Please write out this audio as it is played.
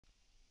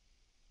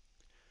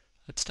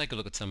Let's take a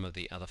look at some of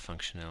the other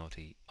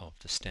functionality of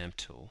the stamp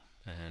tool,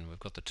 and we've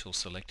got the tool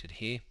selected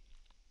here.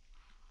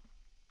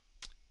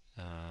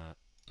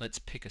 Let's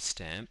pick a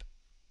stamp,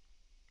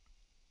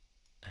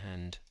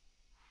 and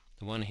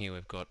the one here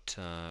we've got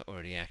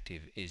already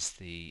active is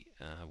the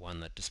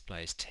one that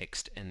displays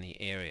text and the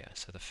area.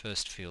 So the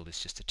first field is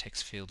just a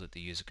text field that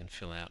the user can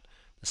fill out.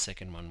 The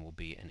second one will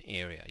be an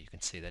area. You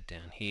can see that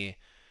down here.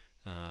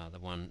 The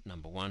one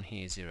number 1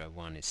 here,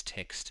 01 is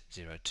text,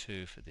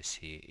 02 for this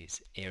here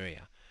is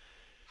area.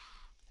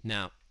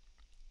 Now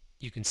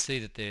you can see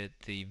that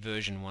the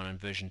version 1 and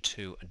version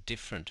 2 are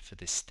different for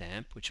this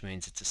stamp, which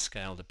means it's a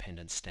scale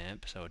dependent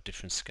stamp, so at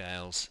different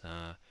scales.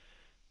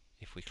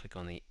 If we click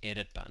on the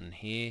edit button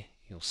here,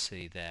 you'll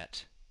see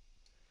that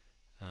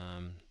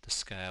the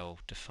scale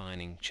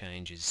defining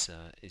change is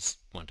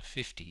 1 to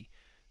 50,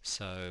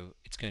 so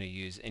it's going to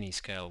use any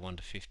scale 1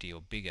 to 50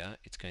 or bigger.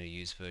 It's going to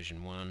use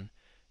version 1.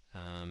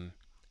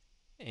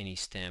 Any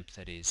stamp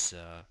that is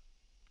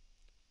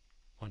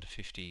 1 to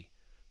 50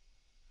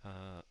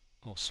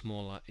 or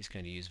smaller is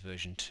going to use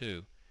version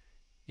 2.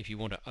 If you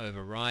want to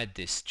override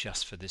this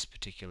just for this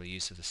particular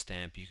use of the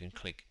stamp, you can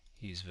click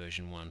use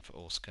version 1 for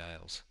all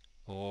scales,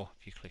 or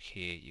if you click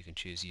here you can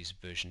choose use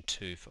version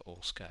 2 for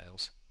all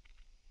scales.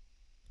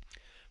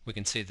 We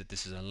can see that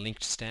this is a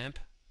linked stamp,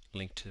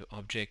 linked to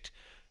object,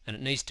 and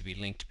it needs to be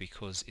linked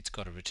because it's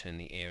got to return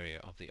the area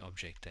of the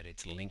object that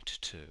it's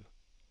linked to.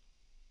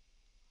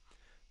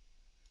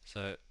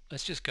 So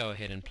let's just go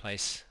ahead and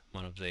place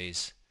one of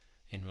these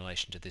in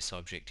relation to this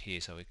object here.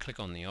 So we click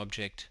on the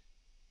object,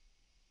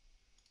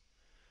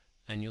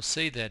 and you'll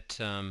see that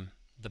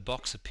the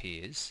box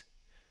appears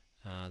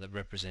that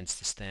represents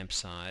the stamp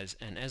size,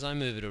 and as I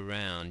move it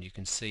around you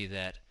can see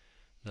that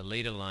the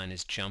leader line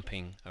is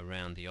jumping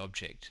around the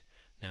object.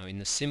 Now in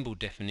the symbol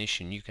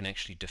definition you can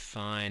actually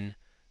define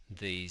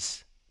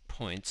these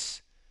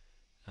points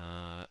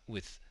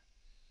with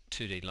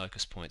 2D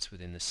locus points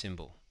within the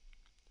symbol.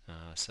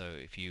 So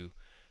if you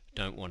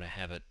don't want to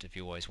have it, if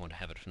you always want to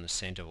have it from the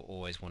center or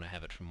always want to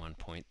have it from one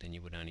point, then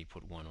you would only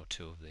put 1 or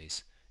 2 of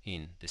these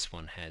in. This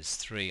one has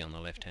 3 on the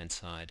left hand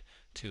side,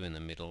 2 in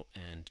the middle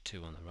and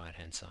 2 on the right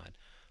hand side.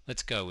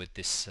 Let's go with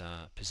this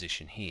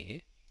position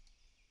here,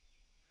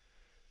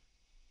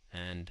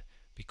 and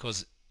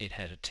because it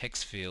had a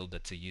text field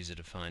that's a user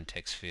defined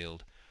text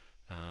field,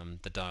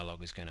 the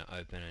dialog is going to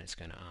open and it's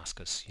going to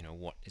ask us,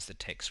 what is the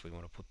text we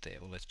want to put there.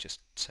 Well, let's just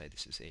say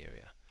this is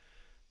area.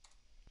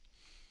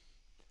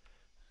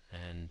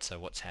 And so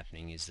what's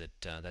happening is that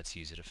that's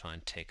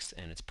user-defined text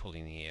and it's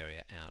pulling the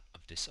area out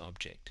of this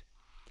object.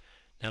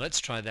 Now let's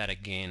try that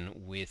again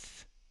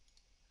with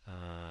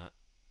a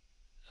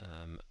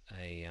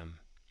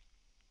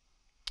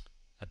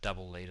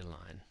double leader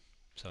line.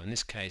 So in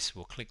this case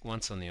we'll click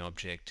once on the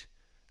object,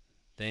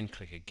 then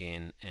click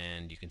again,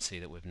 and you can see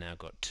that we've now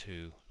got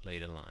 2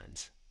 leader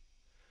lines.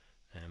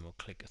 And we'll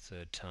click a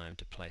third time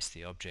to place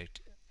the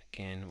object.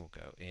 Again we'll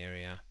go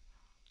area,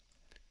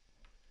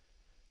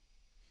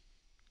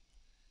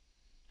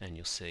 and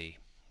you'll see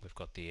we've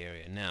got the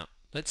area. Now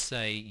let's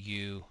say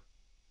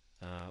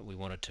we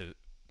wanted to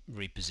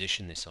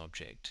reposition this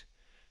object,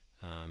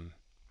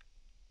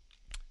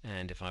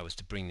 and if I was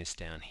to bring this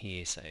down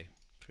here, say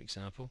for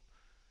example,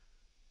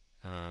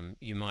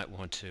 you might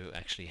want to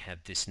actually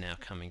have this now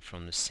coming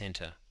from the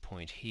center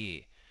point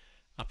here.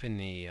 Up in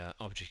the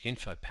object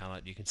info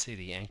palette you can see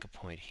the anchor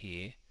point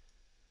here.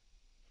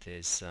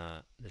 There's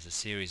a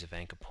series of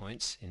anchor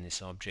points in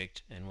this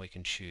object, and we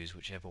can choose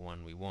whichever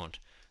one we want.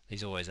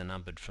 These always are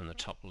numbered from the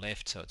top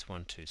left, so it's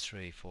 1, 2,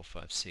 3, 4,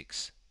 5,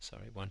 6.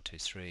 Sorry, 1, 2,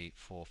 3,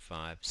 4,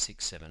 5,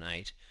 6, 7,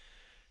 8.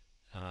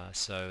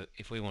 So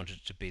if we wanted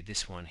it to be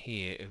this one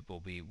here, it will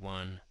be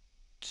 1,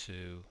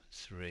 2,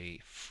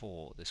 3,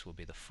 4. This will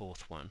be the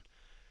 4th one.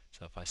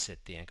 So if I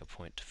set the anchor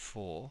point to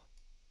 4,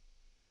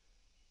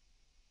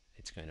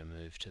 it's going to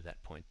move to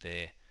that point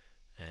there,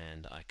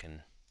 and I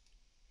can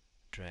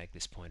drag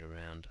this point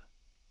around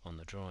on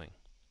the drawing.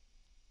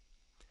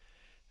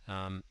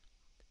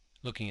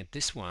 Looking at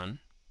this one,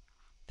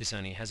 this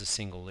only has a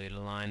single leader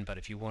line, but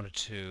if you wanted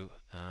to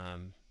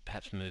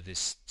perhaps move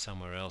this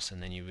somewhere else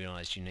and then you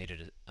realized you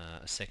needed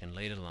a second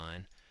leader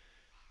line,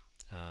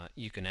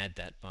 you can add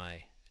that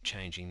by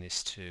changing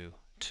this to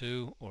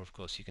 2, or of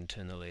course you can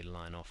turn the leader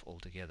line off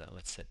altogether.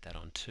 Let's set that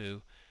on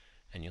 2,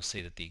 and you'll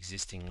see that the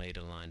existing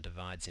leader line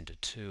divides into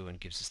 2 and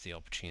gives us the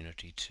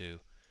opportunity to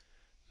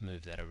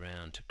move that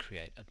around to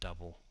create a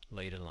double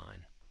leader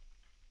line.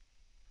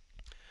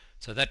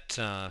 So that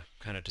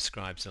kind of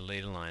describes the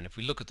leader line. If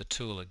we look at the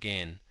tool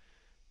again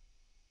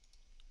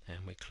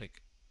and we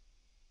click,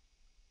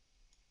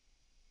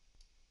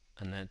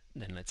 and then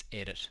let's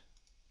edit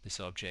this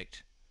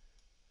object,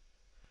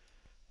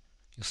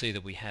 you'll see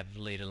that we have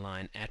leader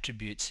line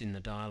attributes in the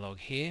dialog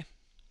here,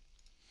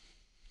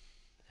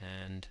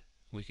 and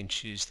we can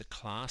choose the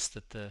class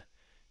that the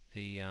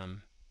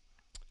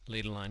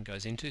leader line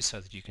goes into, so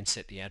that you can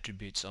set the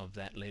attributes of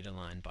that leader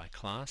line by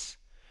class.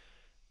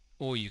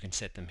 Or you can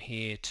set them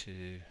here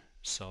to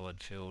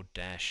solid, fill,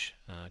 dash,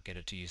 get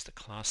it to use the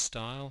class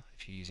style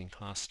if you're using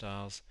class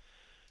styles,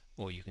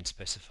 or you can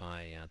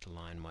specify the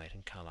line weight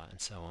and color and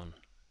so on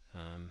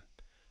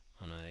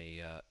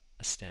a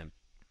stamp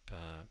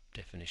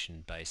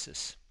definition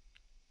basis.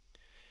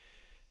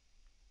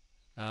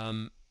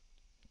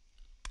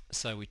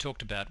 So we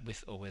talked about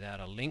with or without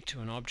a link to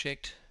an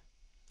object.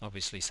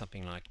 Obviously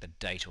something like the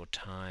date or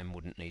time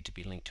wouldn't need to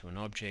be linked to an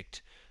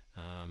object,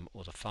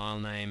 or the file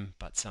name,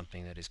 but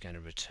something that is going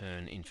to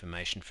return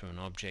information from an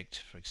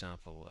object, for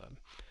example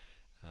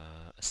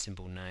a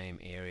symbol name,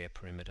 area,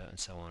 perimeter and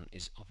so on,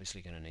 is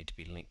obviously going to need to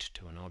be linked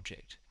to an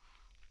object.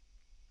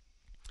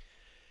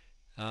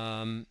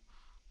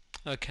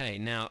 Okay,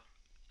 now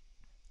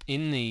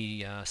in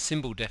the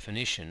symbol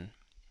definition,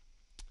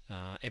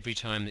 every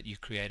time that you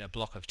create a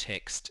block of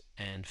text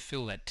and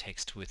fill that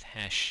text with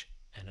hash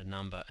and a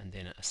number and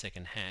then a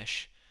second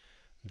hash,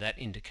 that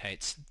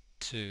indicates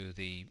to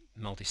the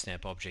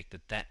multistamp object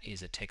that that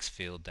is a text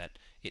field that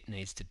it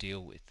needs to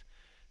deal with.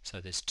 So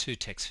there's two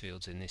text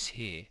fields in this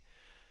here.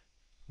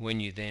 When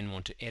you then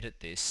want to edit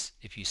this,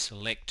 if you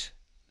select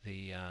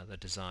the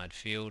desired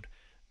field,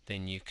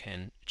 then you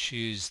can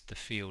choose the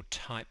field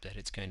type that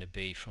it's going to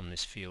be from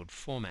this field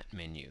format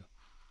menu.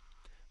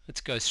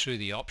 Let's go through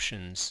the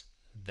options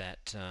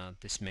that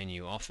this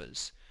menu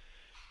offers.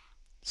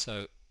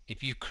 So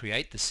if you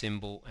create the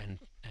symbol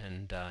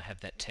and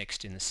have that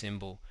text in the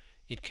symbol,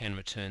 it can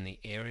return the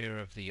area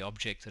of the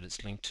object that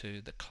it's linked to,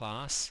 the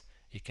class.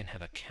 It can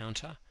have a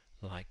counter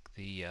like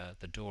the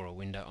door or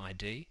window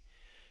ID.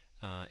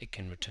 It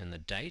can return the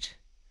date,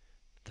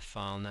 the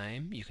file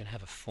name. You can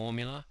have a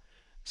formula.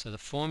 So the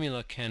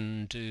formula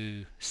can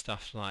do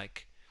stuff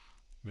like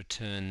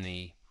return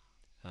the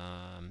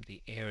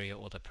area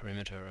or the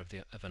perimeter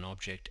of an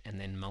object and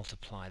then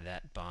multiply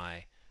that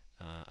by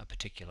a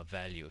particular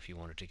value if you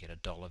wanted to get a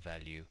dollar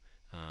value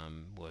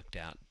worked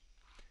out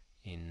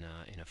in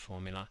a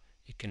formula.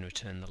 It can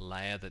return the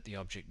layer that the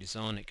object is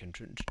on. It can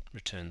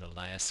return the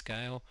layer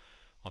scale.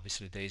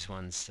 Obviously these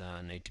ones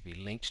need to be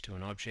linked to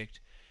an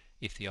object.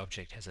 If the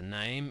object has a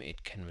name,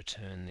 it can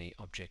return the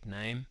object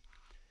name.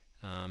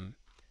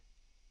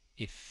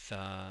 If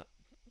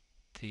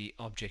the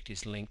object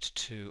is linked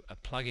to a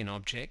plugin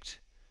object,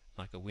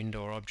 like a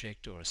window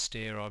object or a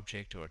stair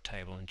object or a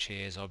table and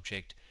chairs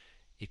object,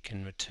 it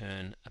can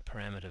return a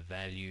parameter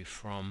value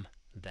from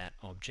that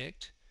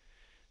object.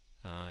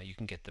 You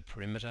can get the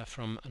perimeter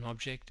from an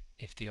object.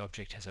 If the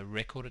object has a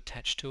record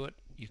attached to it,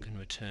 you can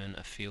return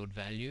a field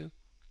value.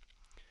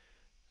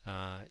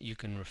 You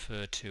can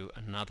refer to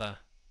another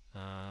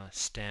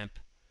stamp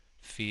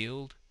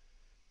field.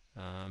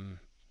 I'm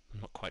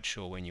not quite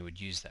sure when you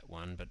would use that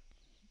one, but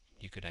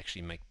you could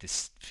actually make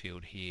this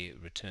field here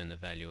return the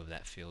value of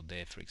that field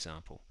there, for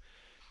example.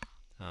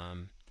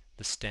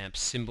 The stamp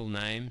symbol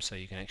name, so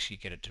you can actually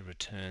get it to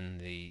return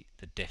the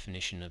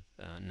definition of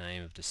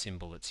name of the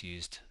symbol that's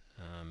used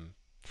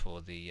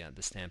for the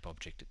stamp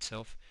object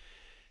itself.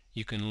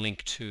 You can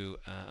link to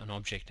an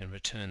object and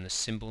return the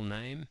symbol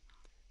name.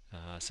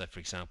 So for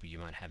example, you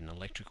might have an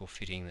electrical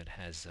fitting that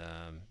has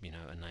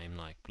a name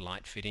like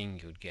light fitting.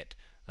 You would get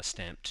a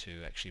stamp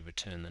to actually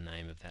return the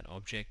name of that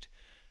object.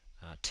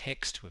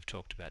 Text, we've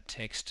talked about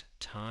text.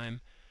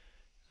 Time,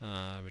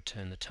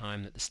 return the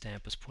time that the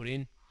stamp was put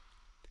in.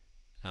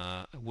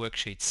 A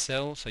worksheet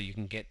cell, so you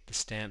can get the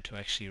stamp to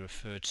actually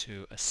refer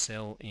to a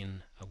cell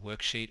in a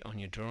worksheet on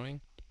your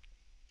drawing.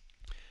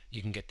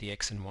 You can get the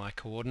X and Y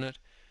coordinate.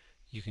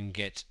 You can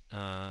get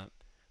a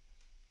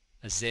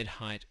Z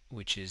height,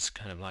 which is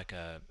kind of like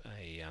a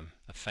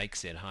fake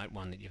Z height,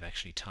 one that you've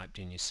actually typed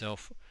in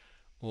yourself,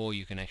 or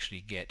you can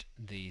actually get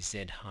the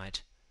Z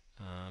height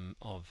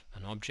of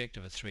an object,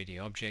 of a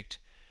 3D object.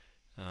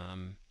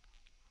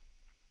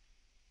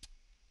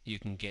 You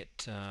can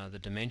get the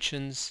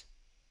dimensions,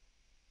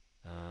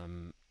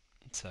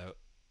 so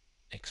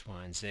X,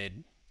 Y and Z,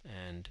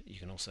 and you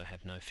can also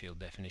have no field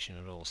definition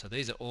at all. So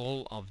these are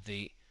all of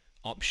the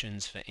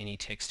options for any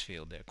text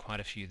field. There are quite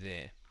a few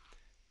there.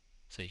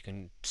 So you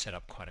can set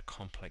up quite a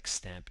complex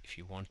stamp if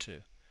you want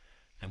to.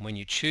 And when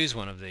you choose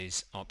one of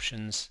these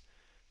options,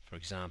 for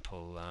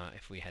example,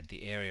 if we had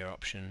the area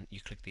option, you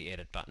click the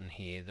edit button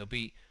here, there'll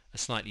be a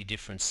slightly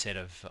different set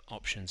of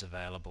options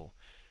available.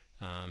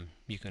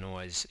 You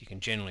can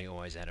generally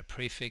always add a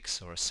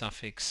prefix or a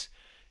suffix.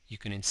 You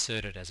can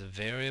insert it as a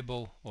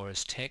variable or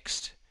as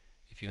text.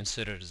 If you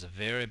insert it as a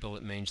variable,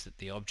 it means that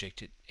the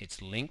object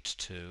it's linked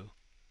to,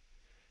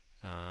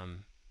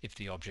 if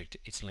the object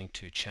it's linked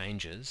to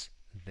changes,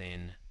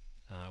 then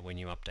when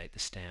you update the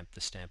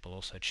stamp will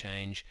also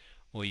change.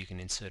 Or you can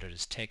insert it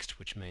as text,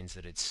 which means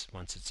that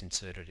once it's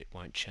inserted it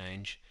won't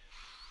change.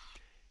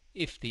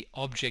 If the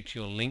object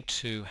you're linked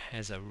to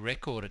has a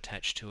record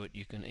attached to it,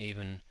 you can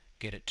even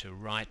get it to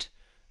write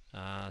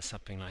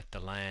something like the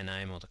layer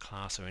name or the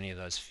class or any of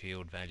those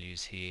field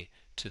values here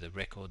to the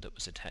record that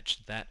was attached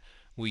to that.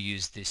 We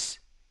use this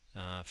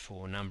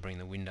for numbering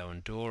the window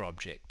and door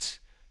objects,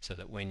 so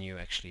that when you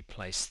actually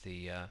place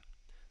the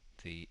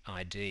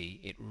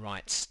ID, it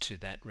writes to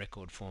that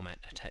record format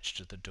attached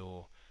to the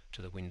door,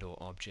 to the window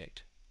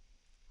object.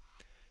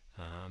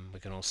 We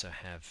can also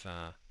have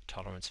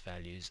tolerance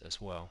values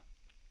as well.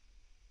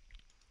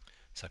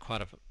 So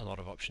quite a lot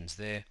of options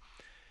there.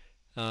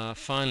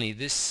 Finally,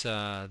 this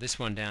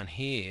one down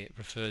here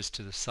refers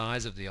to the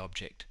size of the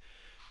object.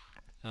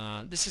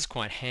 This is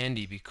quite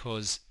handy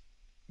because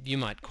you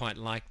might quite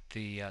like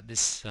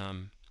this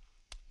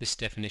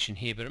definition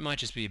here, but it might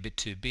just be a bit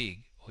too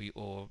big,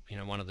 or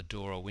one of the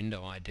door or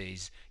window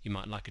IDs, you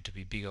might like it to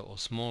be bigger or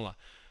smaller.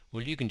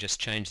 Well, you can just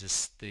change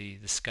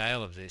the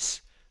scale of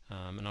this,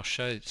 and I'll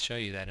show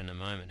you that in a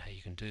moment, how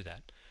you can do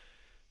that.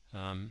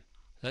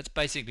 That's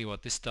basically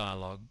what this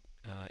dialog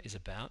is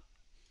about.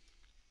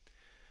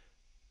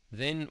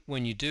 Then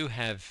when you do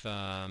have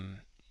a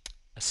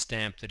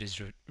stamp that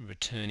is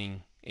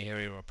returning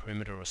area or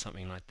perimeter or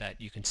something like that,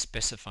 you can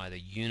specify the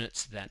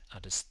units that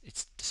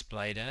it's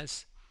displayed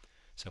as.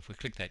 So if we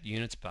click that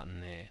units button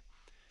there,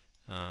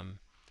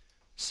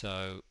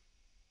 so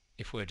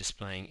if we're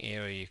displaying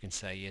area, you can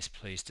say yes,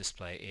 please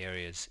display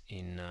areas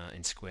in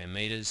square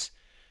meters.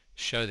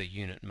 Show the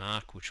unit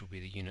mark, which will be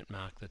the unit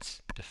mark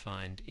that's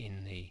defined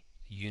in the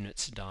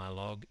units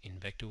dialog in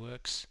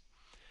Vectorworks,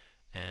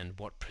 and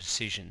what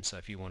precision. So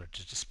if you wanted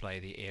to display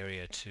the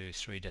area to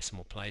 3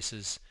 decimal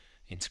places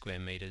in square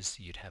meters,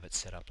 you'd have it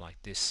set up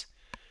like this.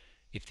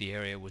 If the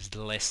area was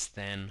less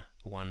than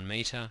 1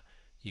 meter,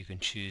 you can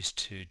choose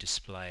to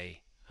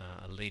display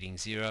a leading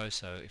 0.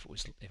 So if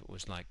it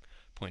was like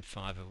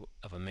 0.5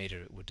 of a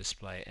meter, it would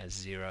display as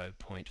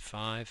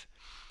 0.5.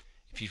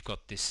 If you've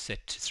got this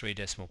set to 3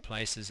 decimal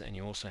places and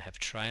you also have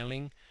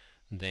trailing,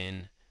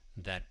 then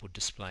that would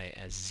display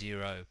as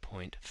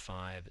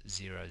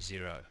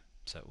 0.500.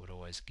 So it would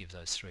always give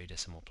those 3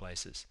 decimal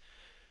places.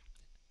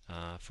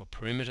 For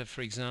perimeter,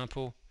 for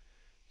example,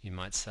 you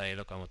might say,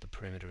 look, I want the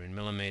perimeter in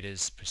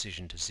millimeters,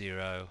 precision to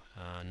 0,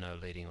 no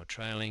leading or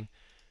trailing.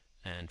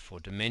 And for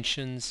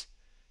dimensions,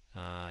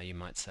 you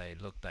might say,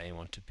 look, they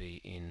want to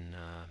be in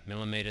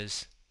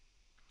millimeters,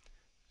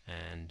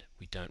 and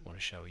we don't want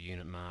to show a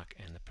unit mark,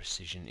 and the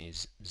precision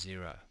is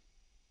 0.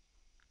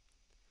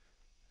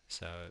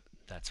 So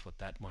that's what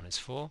that one is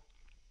for.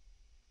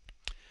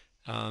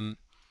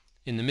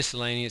 In the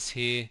miscellaneous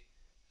here,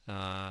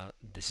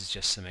 this is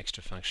just some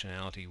extra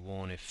functionality.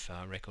 Warn if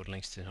record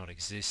links do not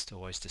exist.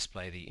 Always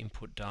display the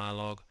input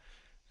dialog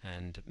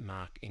and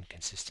mark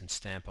inconsistent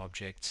stamp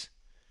objects.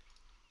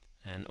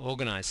 And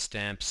organize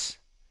stamps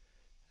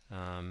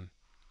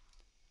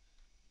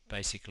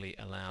basically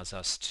allows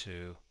us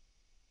to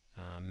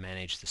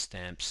manage the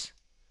stamps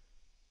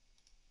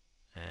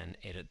and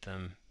edit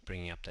them,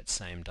 bringing up that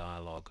same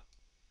dialog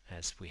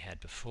as we had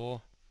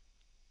before.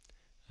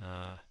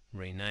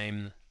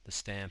 Rename the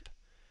stamp,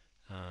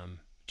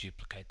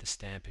 duplicate the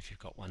stamp if you've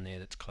got one there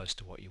that's close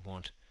to what you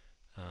want,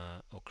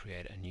 or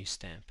create a new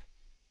stamp.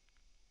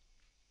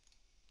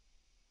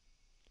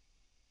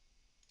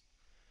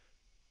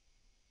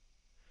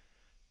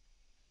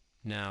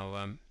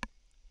 Now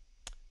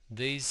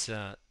these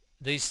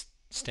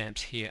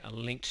stamps here are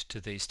linked to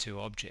these two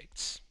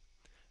objects,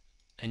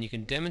 and you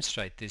can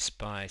demonstrate this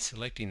by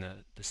selecting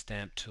the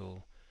stamp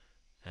tool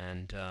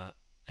and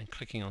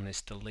clicking on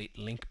this delete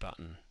link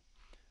button.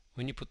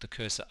 When you put the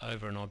cursor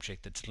over an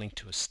object that's linked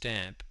to a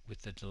stamp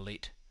with the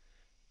delete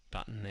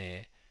button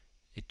there,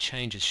 it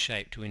changes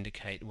shape to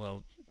indicate,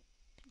 well,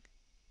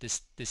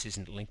 this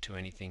isn't linked to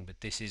anything,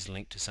 but this is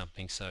linked to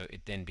something, so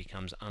it then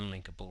becomes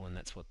unlinkable, and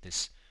that's what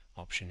this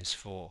option is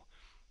for.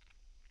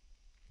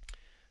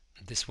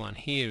 This one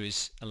here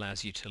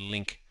allows you to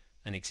link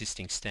an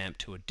existing stamp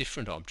to a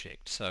different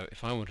object. So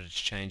if I wanted to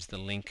change the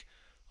link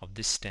of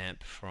this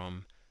stamp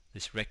from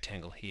this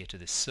rectangle here to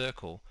this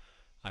circle,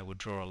 I would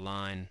draw a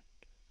line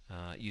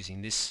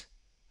using this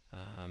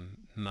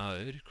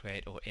mode,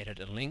 create or edit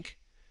a link,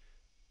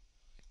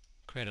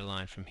 create a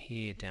line from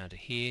here down to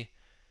here,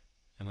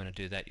 and when I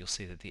do that, you'll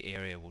see that the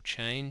area will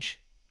change,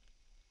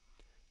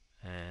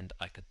 and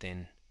I could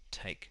then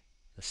take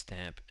the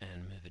stamp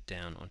and move it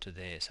down onto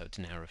there, so it's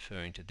now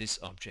referring to this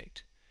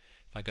object.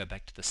 If I go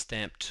back to the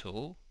stamp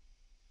tool,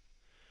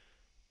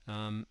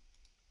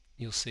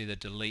 you'll see the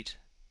delete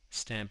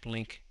stamp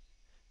link.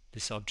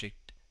 This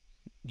object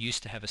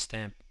used to have a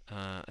stamp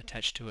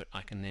attached to it.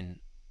 I can then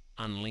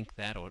unlink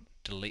that or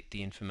delete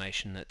the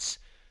information that's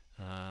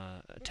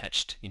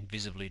attached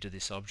invisibly to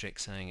this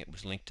object, saying it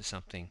was linked to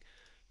something.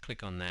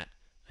 Click on that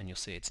and you'll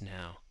see it's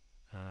now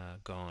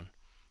gone.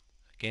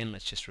 Again,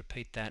 let's just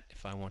repeat that.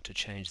 If I want to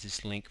change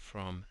this link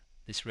from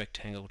this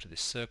rectangle to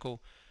this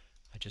circle,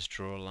 I just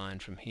draw a line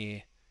from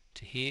here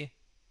to here,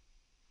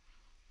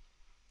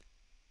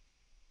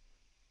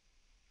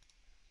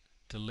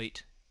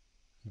 delete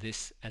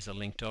this as a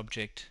linked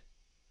object,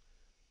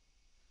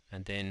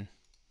 and then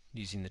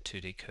using the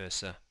 2D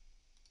cursor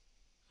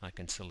I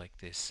can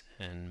select this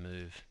and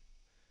move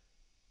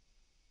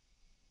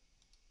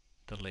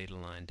the leader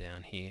line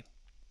down here.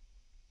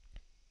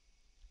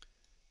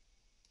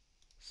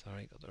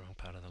 Sorry, got the wrong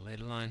part of the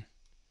leader line.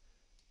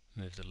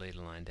 Move the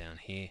leader line down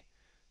here,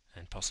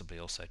 and possibly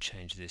also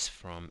change this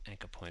from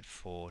anchor point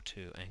 4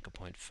 to anchor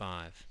point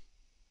 5.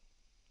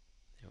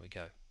 There we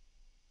go.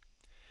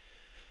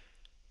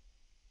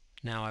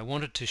 Now I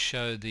wanted to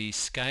show the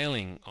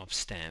scaling of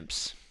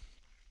stamps.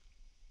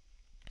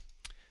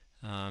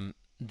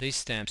 these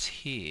stamps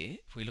here,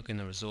 if we look in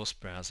the resource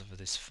browser for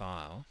this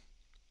file,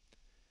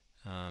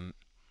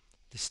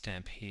 this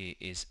stamp here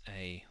is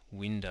a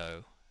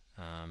window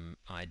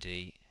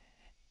ID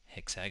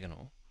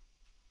hexagonal.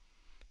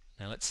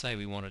 Now let's say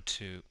we wanted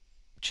to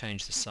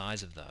change the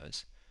size of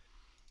those.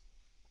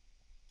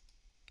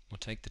 We'll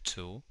take the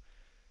tool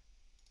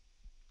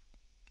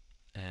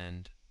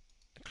and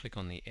click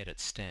on the edit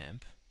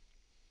stamp,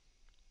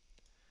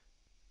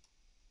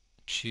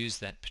 choose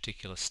that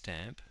particular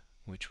stamp,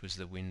 which was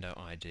the window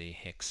ID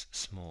hex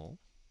small,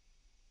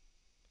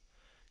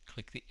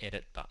 click the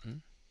edit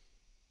button,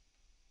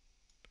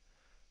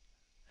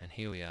 and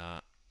here we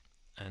are,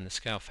 and the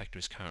scale factor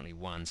is currently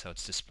 1, so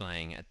it's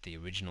displaying at the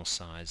original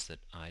size that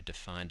I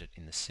defined it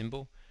in the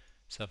symbol.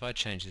 So if I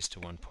change this to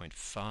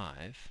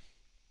 1.5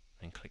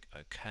 and click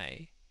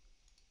OK,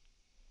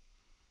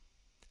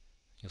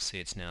 you'll see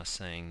it's now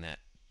saying that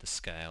the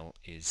scale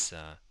is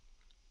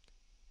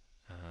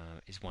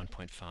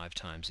 1.5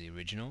 times the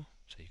original,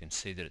 so you can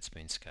see that it's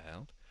been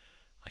scaled.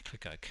 I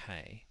click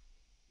OK.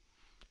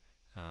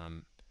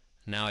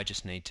 Now I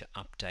just need to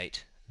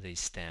update these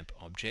stamp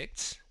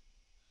objects,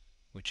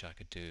 which I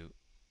could do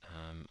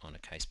on a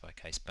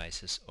case-by-case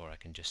basis, or I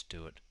can just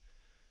do it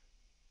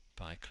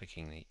by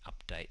clicking the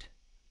update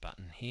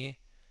button here.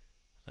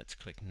 Let's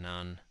click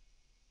none,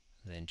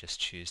 then just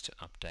choose to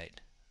update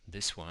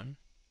this one.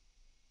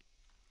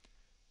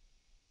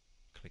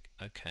 Click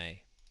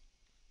OK,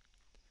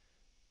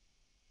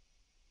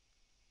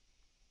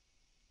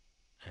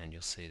 and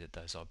you'll see that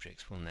those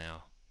objects will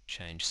now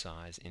change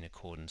size in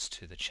accordance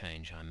to the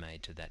change I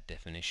made to that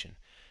definition.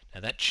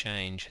 Now that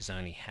change has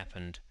only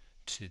happened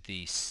to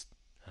the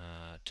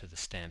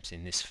stamps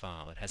in this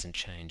file. It hasn't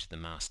changed the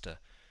master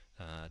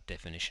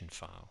definition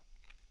file.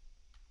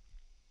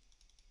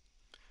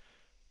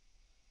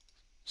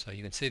 So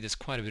you can see there's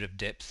quite a bit of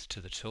depth to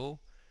the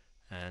tool,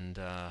 and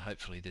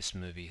hopefully this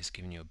movie has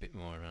given you a bit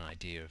more of an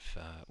idea of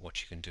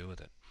what you can do with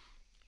it.